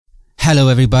Hello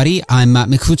everybody, I'm Matt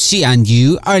Micucci and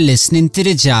you are listening to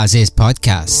the JAZZIZ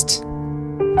podcast.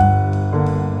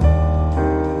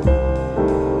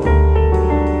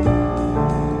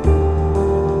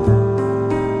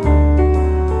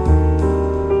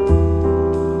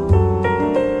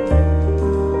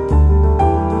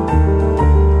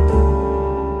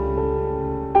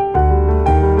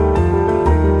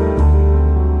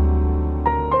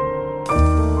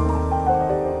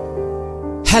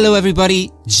 Hello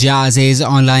everybody, JAZZIZ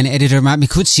online editor Matt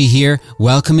Micucci here,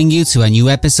 welcoming you to a new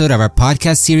episode of our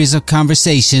podcast series of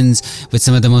conversations with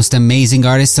some of the most amazing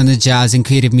artists on the jazz and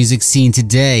creative music scene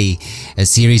today. A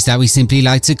series that we simply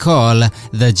like to call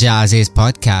the JAZZIZ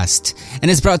podcast. And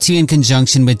it's brought to you in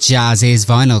conjunction with JAZZIZ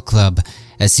Vinyl Club,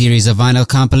 a series of vinyl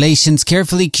compilations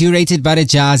carefully curated by the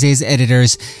JAZZIZ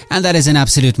editors, and that is an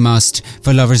absolute must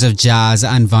for lovers of jazz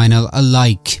and vinyl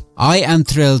alike. I am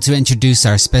thrilled to introduce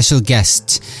our special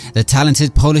guest, the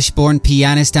talented Polish-born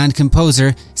pianist and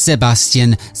composer,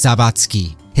 Sebastian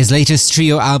ZAWADZKI. His latest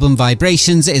trio album,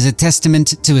 Vibrations, is a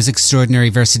testament to his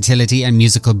extraordinary versatility and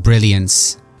musical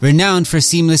brilliance. Renowned for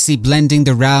seamlessly blending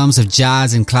the realms of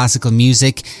jazz and classical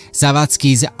music,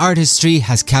 ZAWADZKI's artistry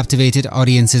has captivated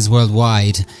audiences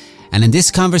worldwide. And in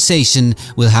this conversation,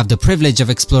 we'll have the privilege of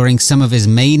exploring some of his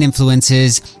main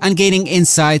influences and gaining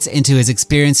insights into his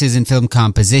experiences in film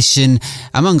composition,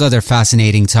 among other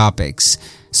fascinating topics.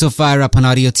 So fire up an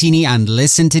Audiotini and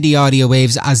listen to the audio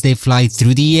waves as they fly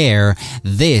through the air.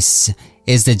 This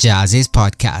is the JAZZIZ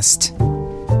podcast.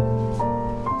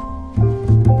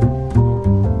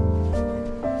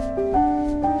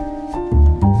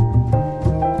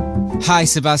 Hi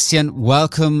Sebastian,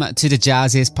 welcome to the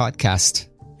JAZZIZ podcast.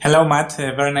 Hello Matt,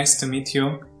 very nice to meet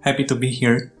you. Happy to be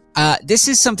here. This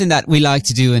is something that we like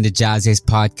to do in the JAZZIZ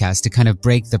podcast to kind of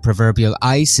break the proverbial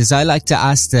ice, as I like to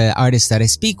ask the artists that I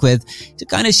speak with to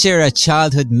kind of share a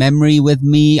childhood memory with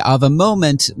me of a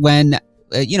moment when,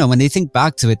 when they think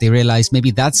back to it, they realize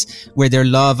maybe that's where their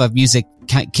love of music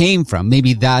came from.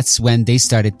 Maybe that's when they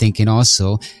started thinking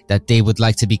also that they would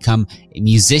like to become a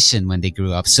musician when they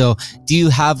grew up. So do you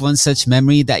have one such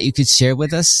memory that you could share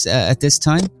with us at this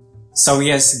time? So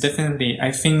yes, definitely.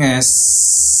 I think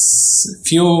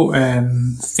few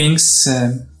things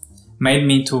made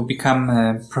me to become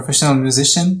a professional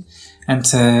musician, and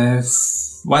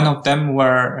one of them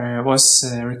was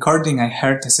a recording I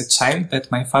heard as a child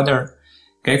that my father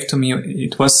gave to me.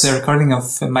 It was a recording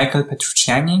of Michael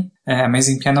Petrucciani,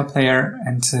 amazing piano player,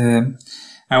 and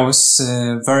I was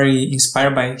very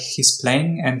inspired by his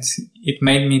playing, and it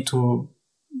made me to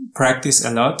practice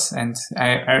a lot, and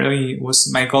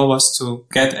my goal was to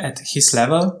get at his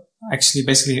level. Actually,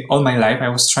 basically all my life I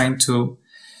was trying to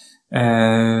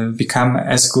become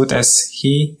as good as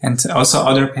he, and also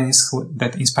other pianists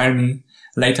that inspired me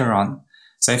later on.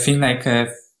 So I think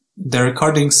the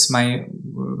recordings my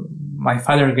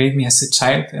father gave me as a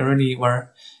child really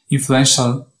were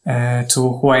influential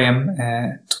to who I am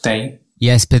today.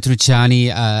 Yes,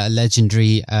 Petrucciani, a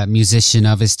legendary musician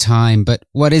of his time. But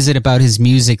what is it about his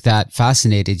music that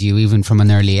fascinated you even from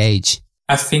an early age?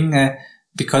 I think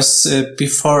because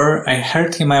before I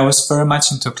heard him, I was very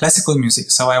much into classical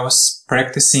music. So I was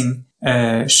practicing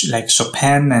like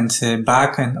Chopin and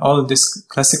Bach and all these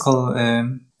classical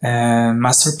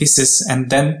masterpieces.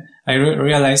 And then I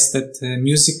realized that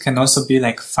music can also be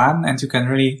like fun, and you can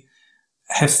really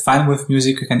have fun with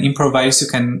music. You can improvise, you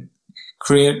can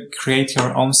create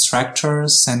your own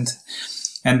structures,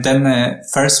 and then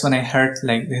first when I heard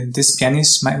like this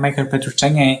pianist Michael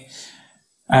Petrucciani,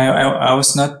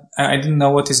 I didn't know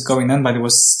what is going on, but it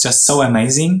was just so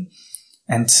amazing.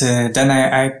 And then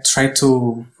I tried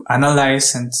to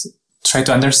analyze and try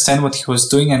to understand what he was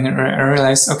doing, and I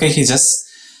realized, okay, he just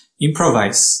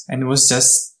improvised, and it was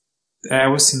just I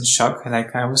was in shock. And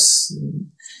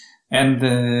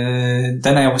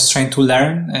then I was trying to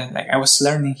learn. I was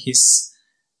learning his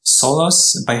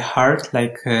solos by heart,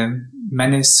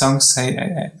 many songs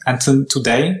until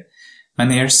today.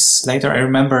 Many years later, I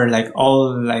remember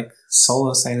all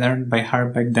solos I learned by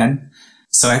heart back then.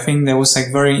 So I think that was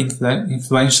very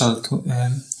influential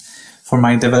for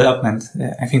my development.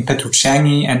 I think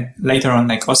Petrucciani, and later on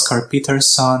Oscar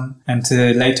Peterson, and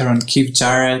later on Keith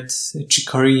Jarrett, Chick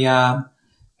Corea,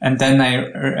 and then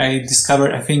I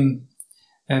discovered, I think,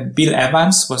 Bill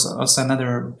Evans was also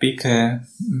another big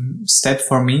step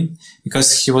for me,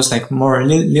 because he was more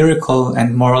lyrical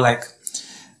and more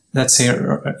let's say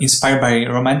inspired by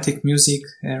romantic music,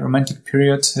 romantic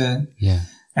period. Yeah.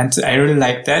 And I really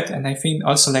like that. And I think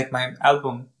also my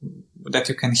album that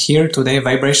you can hear today,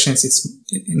 Vibrations, it's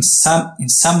in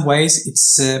some ways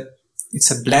it's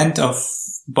a blend of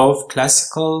both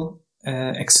classical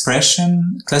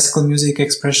expression, classical music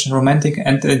expression, romantic,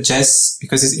 and jazz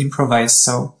because it's improvised.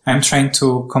 So I'm trying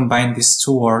to combine these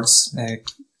two words,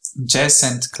 jazz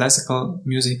and classical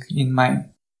music in my.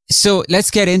 So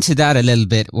let's get into that a little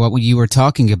bit, what you were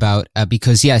talking about,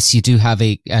 because yes, you do have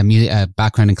a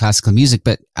background in classical music,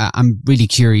 but I'm really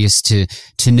curious to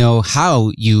know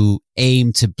how you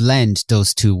aim to blend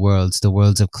those two worlds, the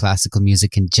worlds of classical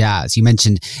music and jazz. You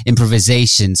mentioned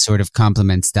improvisation sort of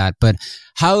complements that, but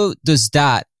how does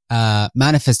that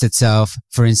manifest itself,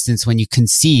 for instance, when you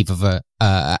conceive of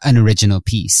an original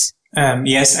piece?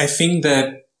 Yes, I think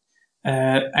that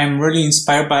I'm really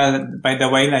inspired by the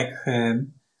way,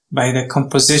 by the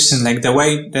composition, like the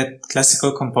way that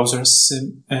classical composers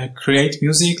create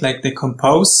music, like they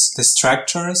compose the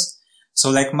structures. So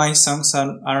like my songs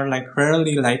are like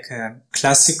rarely like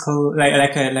classical,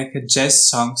 like a jazz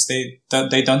songs.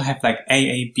 They don't have like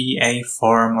A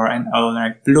form or an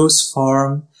like blues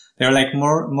form. They're like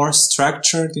more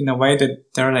structured in a way that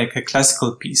they're like a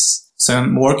classical piece. So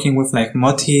I'm working with like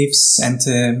motifs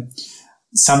and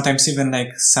sometimes even like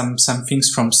some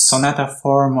things from sonata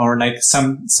form or like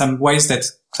some ways that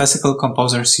classical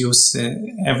composers use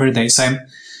every day. So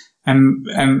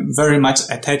I'm very much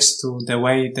attached to the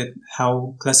way that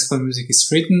how classical music is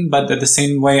written, but at the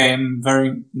same way I am very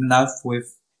in love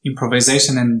with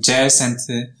improvisation and jazz and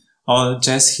all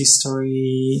jazz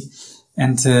history.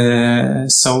 And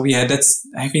so yeah,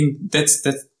 I think that's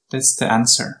the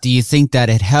answer. Do you think that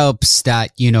it helps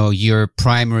that, you know, your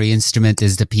primary instrument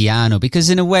is the piano? Because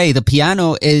in a way, the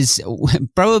piano is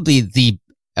probably the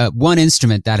one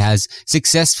instrument that has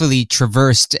successfully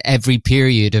traversed every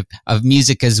period of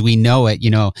music as we know it, you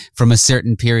know, from a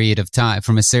certain period of time,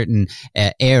 from a certain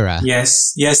era.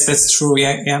 Yes, that's true.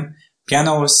 Yeah.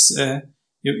 Piano was,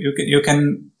 you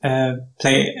can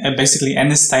play basically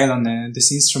any style on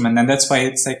this instrument. And that's why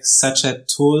it's like such a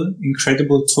tool,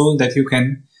 incredible tool that you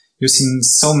can use in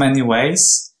so many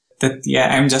ways that, yeah,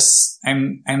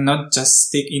 I'm not just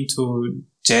stick into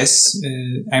jazz.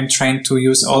 I'm trying to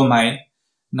use all my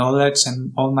knowledge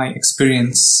and all my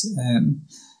experience,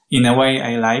 in a way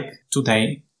I like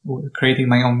today, creating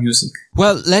my own music.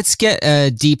 Well, let's get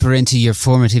deeper into your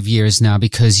formative years now,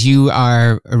 because you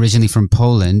are originally from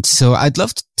Poland. So I'd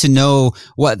love to know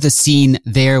what the scene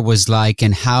there was like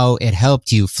and how it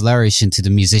helped you flourish into the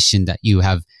musician that you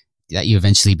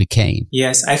eventually became.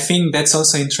 Yes, I think that's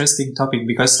also an interesting topic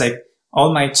because like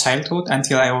all my childhood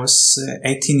until I was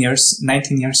 19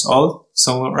 years old.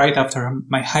 So right after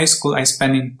my high school, I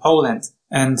spent in Poland.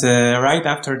 And right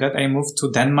after that, I moved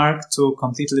to Denmark to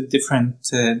completely different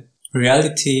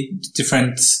reality,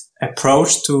 different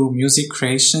approach to music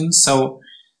creation. So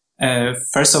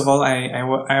first of all, I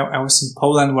was in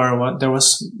Poland where there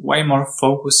was way more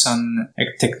focus on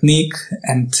technique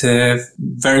and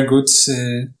very good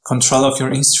control of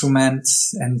your instrument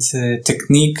and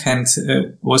technique, and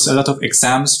was a lot of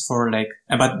exams for like,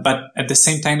 but at the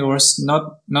same time there was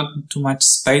not too much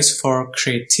space for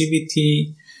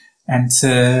creativity and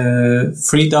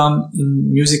freedom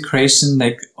in music creation,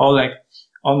 like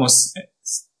almost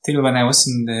till when I was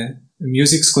in the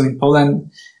music school in Poland.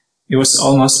 It was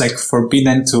almost like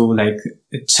forbidden to like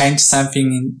change something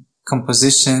in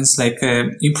compositions, like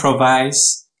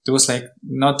improvise. It was like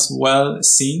not well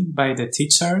seen by the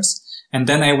teachers. And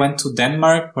then I went to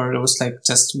Denmark where it was like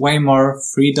just way more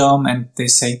freedom. And they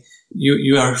say,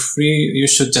 you are free. You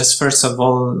should just first of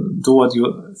all do what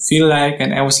you feel like.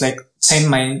 And I was like, change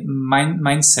my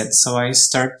mindset. So I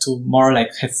start to more like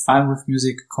have fun with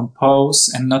music, compose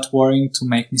and not worrying to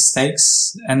make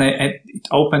mistakes. And it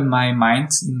opened my mind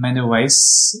in many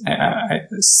ways.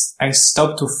 I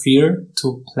stopped to fear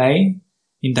to play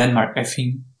in Denmark, I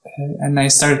think. And I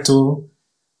started to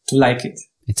like it.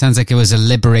 It sounds like it was a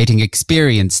liberating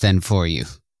experience then for you.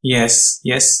 Yes.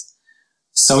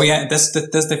 So yeah, that's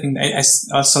the thing. I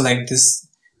also like this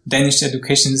Danish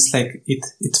education is like,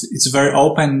 it's very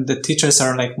open. The teachers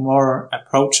are like more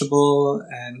approachable.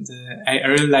 And I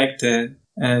really like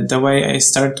the way I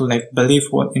start to like believe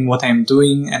in what I'm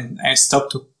doing. And I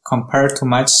stopped to compare too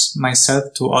much myself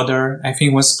to other. I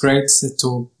think it was great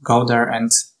to go there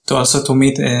and to also to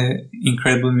meet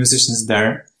incredible musicians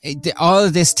there. All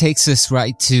of this takes us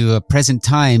right to present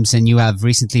times, and you have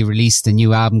recently released a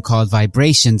new album called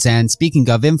Vibrations. And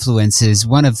speaking of influences,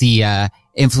 one of the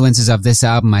influences of this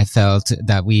album I felt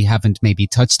that we haven't maybe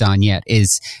touched on yet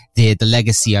is the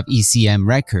legacy of ECM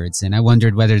Records. And I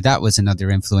wondered whether that was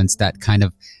another influence that kind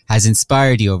of has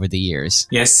inspired you over the years.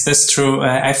 Yes, that's true.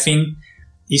 I think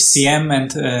ECM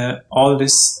and all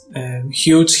this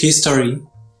huge history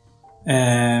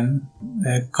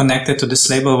connected to this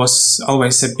label was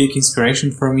always a big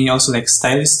inspiration for me, also like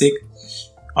stylistic.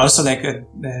 also like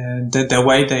the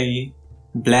way they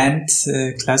blend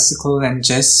classical and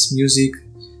jazz music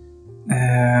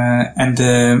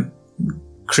and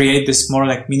create this more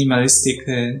like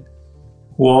minimalistic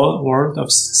world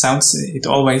of sounds. It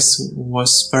always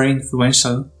was very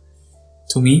influential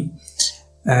to me.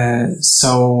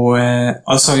 So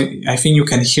also I think you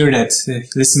can hear that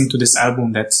listening to this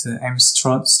album that I'm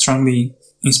strongly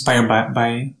inspired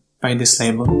by this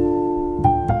label.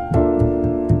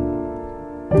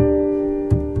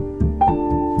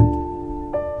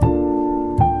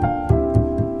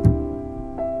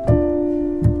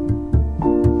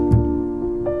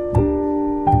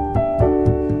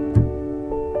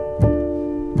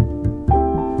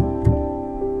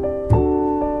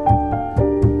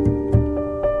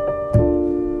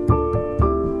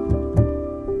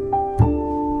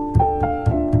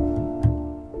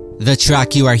 The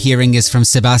track you are hearing is from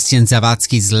Sebastian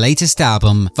ZAWADZKI's latest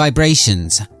album,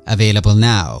 Vibrations, available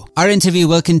now. Our interview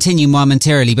will continue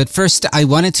momentarily, but first I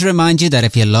wanted to remind you that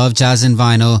if you love jazz and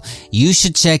vinyl, you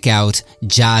should check out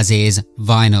JAZZIZ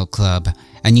Vinyl Club,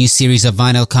 a new series of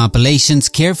vinyl compilations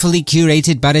carefully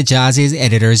curated by the JAZZIZ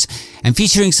editors and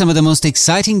featuring some of the most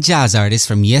exciting jazz artists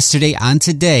from yesterday and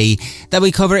today that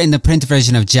we cover in the print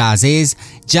version of JAZZIZ,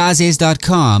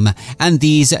 jazziz.com and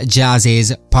these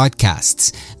JAZZIZ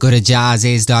podcasts. Go to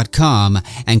jazziz.com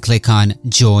and click on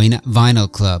Join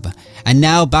Vinyl Club. And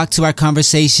now back to our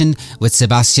conversation with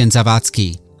Sebastian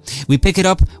ZAWADZKI. We pick it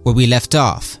up where we left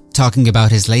off, talking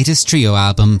about his latest trio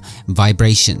album,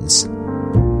 Vibrations.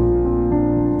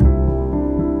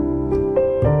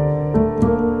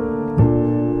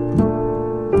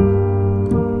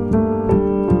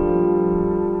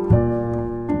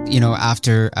 You know,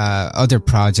 after other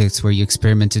projects where you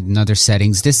experimented in other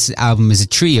settings, this album is a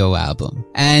trio album.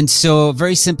 And so,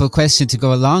 very simple question to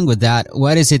go along with that.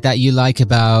 What is it that you like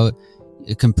about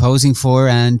composing for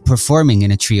and performing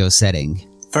in a trio setting?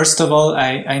 First of all,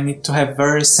 I need to have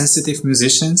very sensitive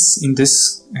musicians in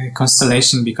this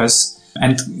constellation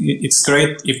and it's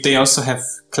great if they also have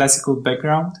classical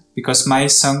background, because my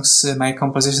songs, my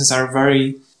compositions are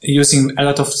very using a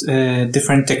lot of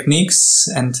different techniques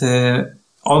and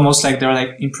almost like they're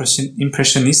like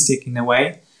impressionistic in a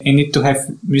way. You need to have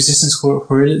musicians who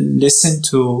really listen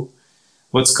to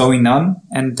what's going on,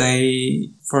 and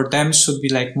for them should be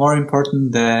like more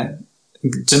important the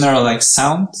general like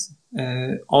sound,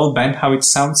 all band, how it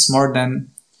sounds, more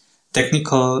than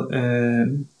technical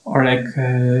or like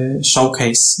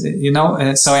showcase, you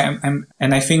know. So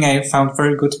I think I found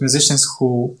very good musicians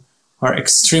who are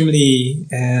extremely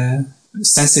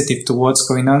sensitive to what's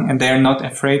going on, and they are not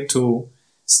afraid to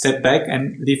step back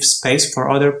and leave space for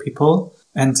other people.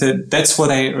 And that's what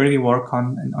I really work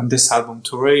on this album,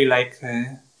 to really like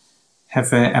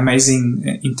have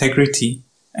amazing integrity.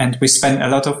 And we spend a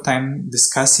lot of time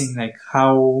discussing like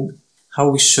how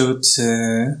we should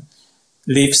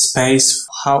leave space,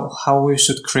 how we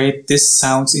should create these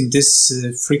sounds in this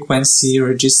frequency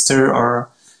register or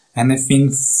anything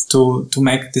to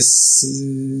make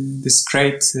this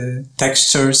great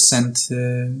textures. And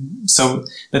so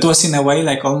that was in a way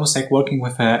like almost like working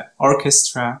with an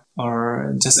orchestra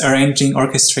or just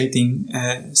orchestrating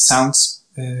sounds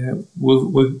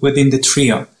within the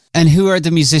trio. And who are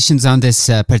the musicians on this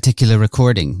particular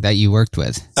recording that you worked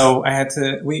with? So I had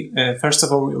first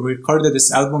of all we recorded this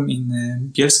album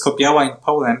in Bielsko-Biała in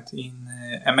Poland in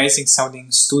amazing sounding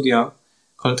studio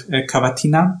called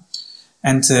Cavatina.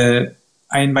 And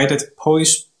I invited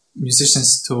Polish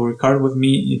musicians to record with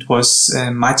me. It was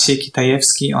Maciej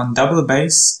Kitajewski on double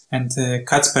bass and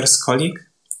Kacper Skolik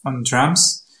on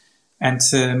drums. And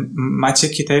Maciej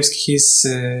Kitajewski, he's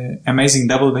amazing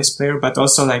double bass player, but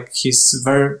also like he's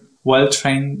very well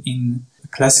trained in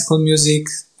classical music,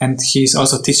 and he's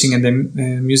also teaching at the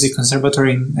music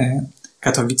conservatory in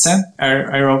Katowice.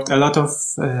 I wrote a lot of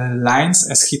lines,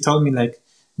 as he told me, like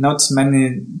not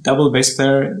many double bass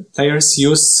players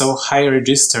use so high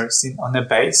registers on a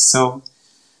bass.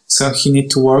 So he need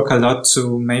to work a lot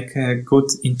to make a good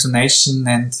intonation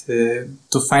and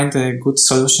to find a good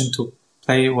solution to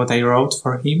play what I wrote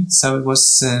for him. So it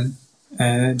was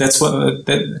that's what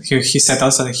he said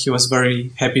also, that he was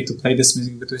very happy to play this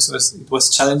music, but it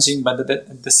was challenging, but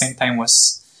at the same time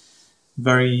was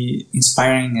very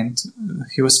inspiring, and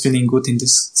he was feeling good in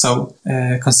this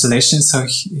constellation. So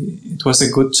it was a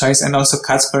good choice. And also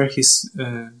Kacper, he's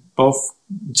both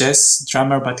jazz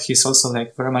drummer, but he's also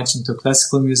like very much into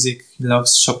classical music. He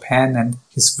loves Chopin, and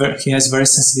he has very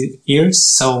sensitive ears.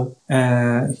 So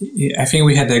I think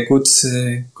we had a good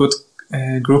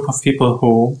group of people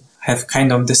who have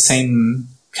kind of the same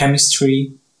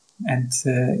chemistry, and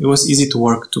it was easy to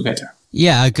work together.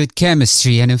 Yeah, a good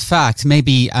chemistry. And in fact,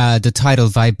 maybe the title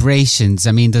Vibrations,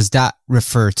 I mean, does that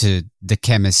refer to the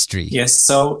chemistry? Yes,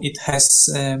 so it has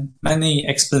many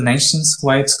explanations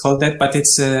why it's called that, but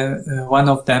it's one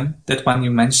of them, that one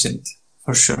you mentioned,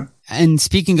 for sure. And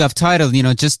speaking of title,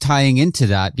 just tying into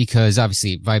that, because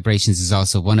obviously Vibrations is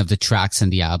also one of the tracks on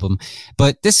the album,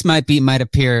 but this might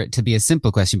appear to be a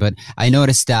simple question, but I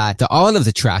noticed that all of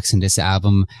the tracks in this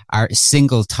album are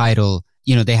single title.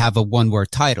 They have a one-word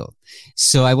title.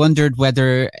 So I wondered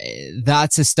whether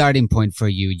that's a starting point for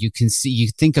you. You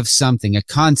think of something, a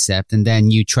concept, and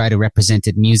then you try to represent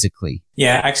it musically.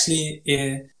 Yeah, actually,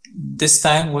 this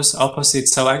time was opposite.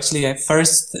 So actually, at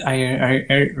first I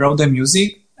wrote the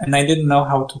music and I didn't know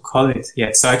how to call it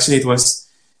yet. So actually it was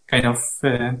kind of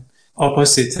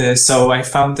opposite. So I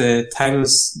found the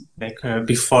titles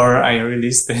before I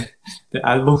released the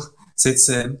album. So it's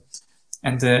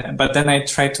but then I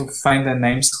tried to find the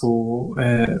names who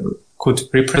could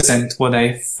represent what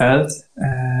I felt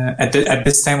at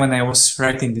this time when I was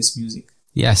writing this music.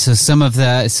 Yeah, so some of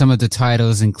the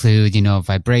titles include,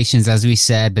 Vibrations, as we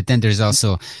said, but then there's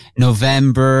also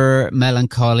November,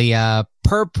 Melancholia,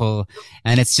 Purple,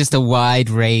 and it's just a wide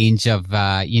range of,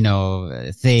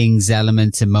 things,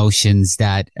 elements, emotions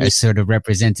that are sort of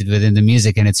represented within the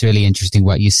music. And it's really interesting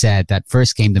what you said, that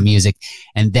first came the music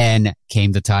and then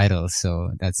came the title.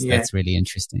 So that's really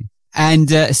interesting. And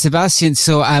Sebastian,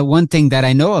 so one thing that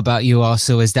I know about you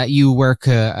also is that you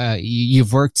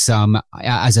you've worked some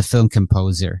as a film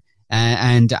composer,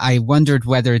 and I wondered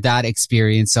whether that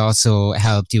experience also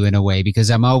helped you in a way,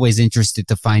 because I'm always interested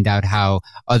to find out how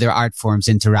other art forms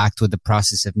interact with the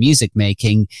process of music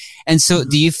making. And so,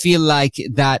 do you feel like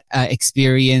that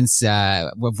experience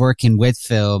of working with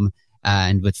film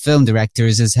and with film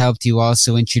directors has helped you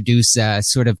also introduce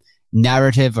sort of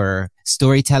narrative or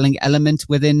storytelling element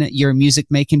within your music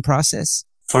making process?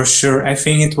 For sure. I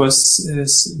think it was a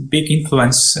big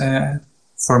influence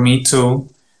for me to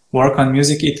work on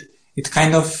music. It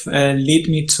kind of led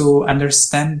me to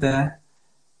understand the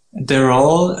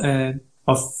role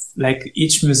of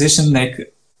each musician, and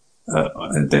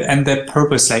the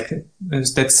purpose,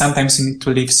 that sometimes you need to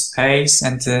leave space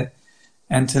and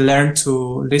to learn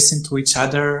to listen to each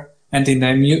other. And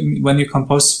when you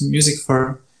compose music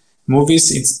for movies,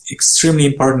 it's extremely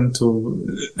important to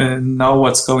know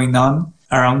what's going on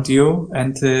around you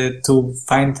and to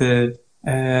find the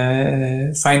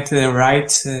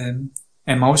right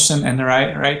emotion and the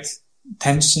right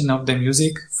tension of the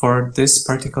music for this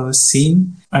particular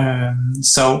scene.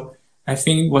 So I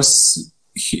think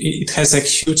it has a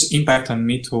huge impact on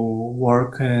me to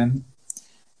work.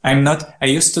 I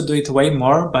used to do it way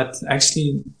more, but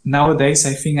actually nowadays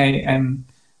I think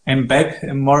I'm back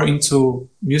more into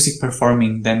music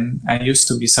performing than I used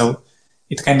to be. So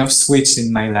it kind of switched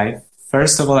in my life.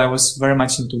 First of all, I was very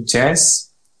much into jazz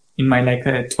in my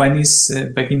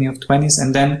 20s, beginning of 20s.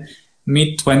 And then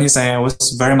mid-20s, I was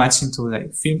very much into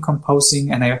film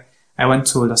composing. And I went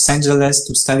to Los Angeles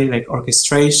to study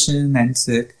orchestration and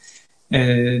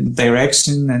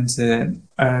direction and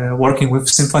working with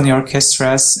symphony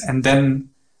orchestras. And then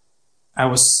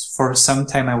for some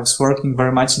time I was working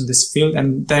very much in this field,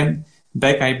 and then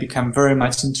I became very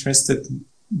much interested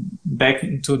back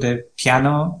into the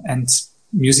piano and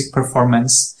music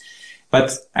performance.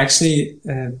 But actually,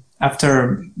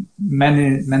 after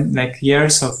many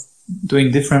years of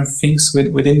doing different things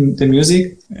within the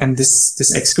music and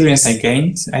this experience I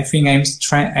gained, I think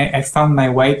I found my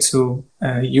way to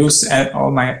use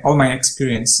all my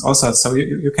experience also. So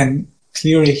you can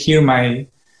clearly hear my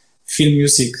film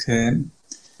music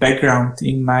background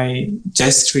in my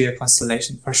jazz trio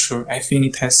constellation, for sure. I think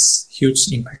it has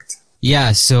huge impact.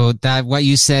 Yeah, so that what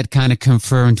you said kind of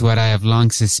confirmed what I have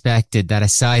long suspected, that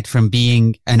aside from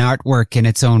being an artwork in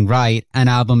its own right, an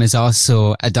album is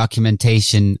also a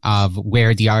documentation of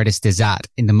where the artist is at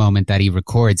in the moment that he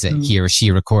records it, he or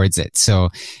she records it.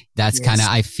 So that's kind of,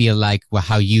 I feel like,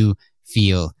 how you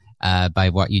feel by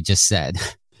what you just said.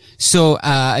 So,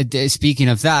 speaking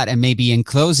of that, and maybe in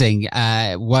closing,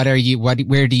 where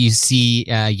do you see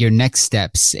your next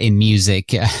steps in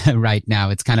music right now?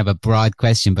 It's kind of a broad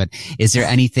question, but is there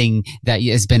anything that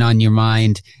has been on your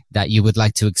mind that you would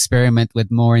like to experiment with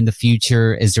more in the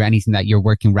future? Is there anything that you're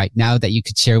working right now that you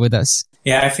could share with us?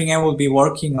 Yeah, I think I will be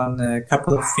working on a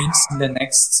couple of things in the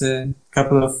next in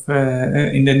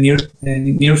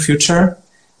the near future.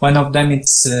 One of them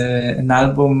is an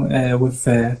album with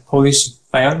a Polish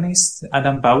violinist,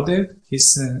 Adam Baudyk.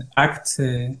 He's an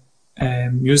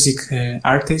music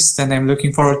artist, and I'm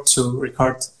looking forward to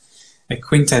record a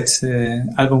quintet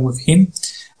album with him.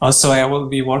 Also, I will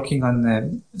be working on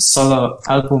a solo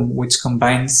album which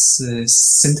combines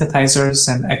synthesizers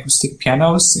and acoustic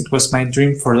pianos. It was my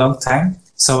dream for a long time.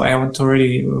 So I want to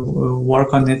really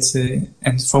work on it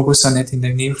and focus on it in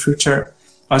the near future.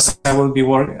 Also, I will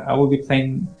be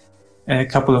playing a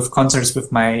couple of concerts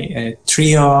with my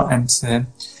trio and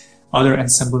other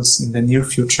ensembles in the near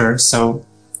future. So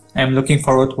I'm looking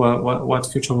forward to what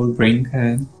future will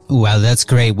bring. Well, that's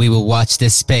great. We will watch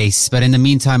this space. But in the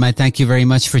meantime, I thank you very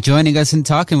much for joining us and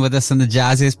talking with us on the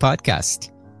JAZZIZ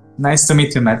podcast. Nice to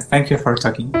meet you, Matt. Thank you for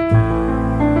talking.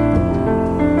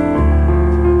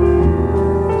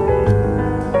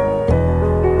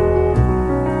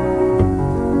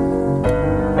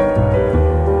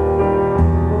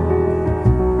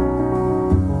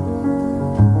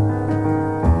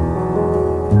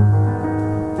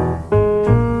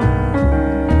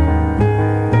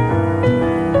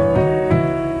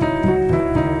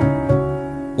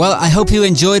 Well, I hope you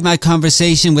enjoyed my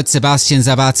conversation with Sebastian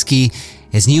ZAWADZKI.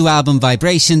 His new album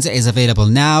Vibrations is available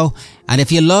now, and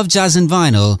if you love jazz and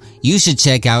vinyl, you should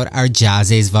check out our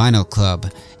JAZZIZ Vinyl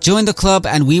Club. Join the club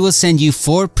and we will send you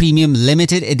 4 premium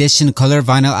limited edition colour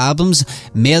vinyl albums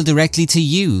mailed directly to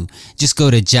you. Just go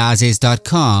to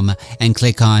jazziz.com and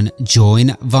click on Join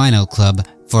Vinyl Club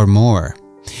for more.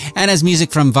 And as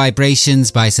music from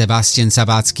Vibrations by Sebastian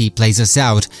ZAWADZKI plays us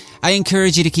out, I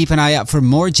encourage you to keep an eye out for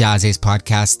more JAZZIZ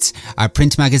podcasts, our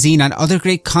print magazine and other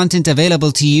great content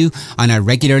available to you on our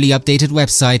regularly updated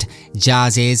website,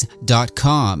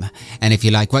 jazziz.com. And if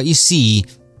you like what you see,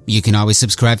 you can always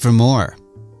subscribe for more.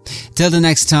 Till the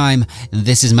next time,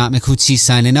 this is Matt Micucci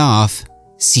signing off.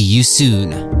 See you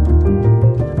soon.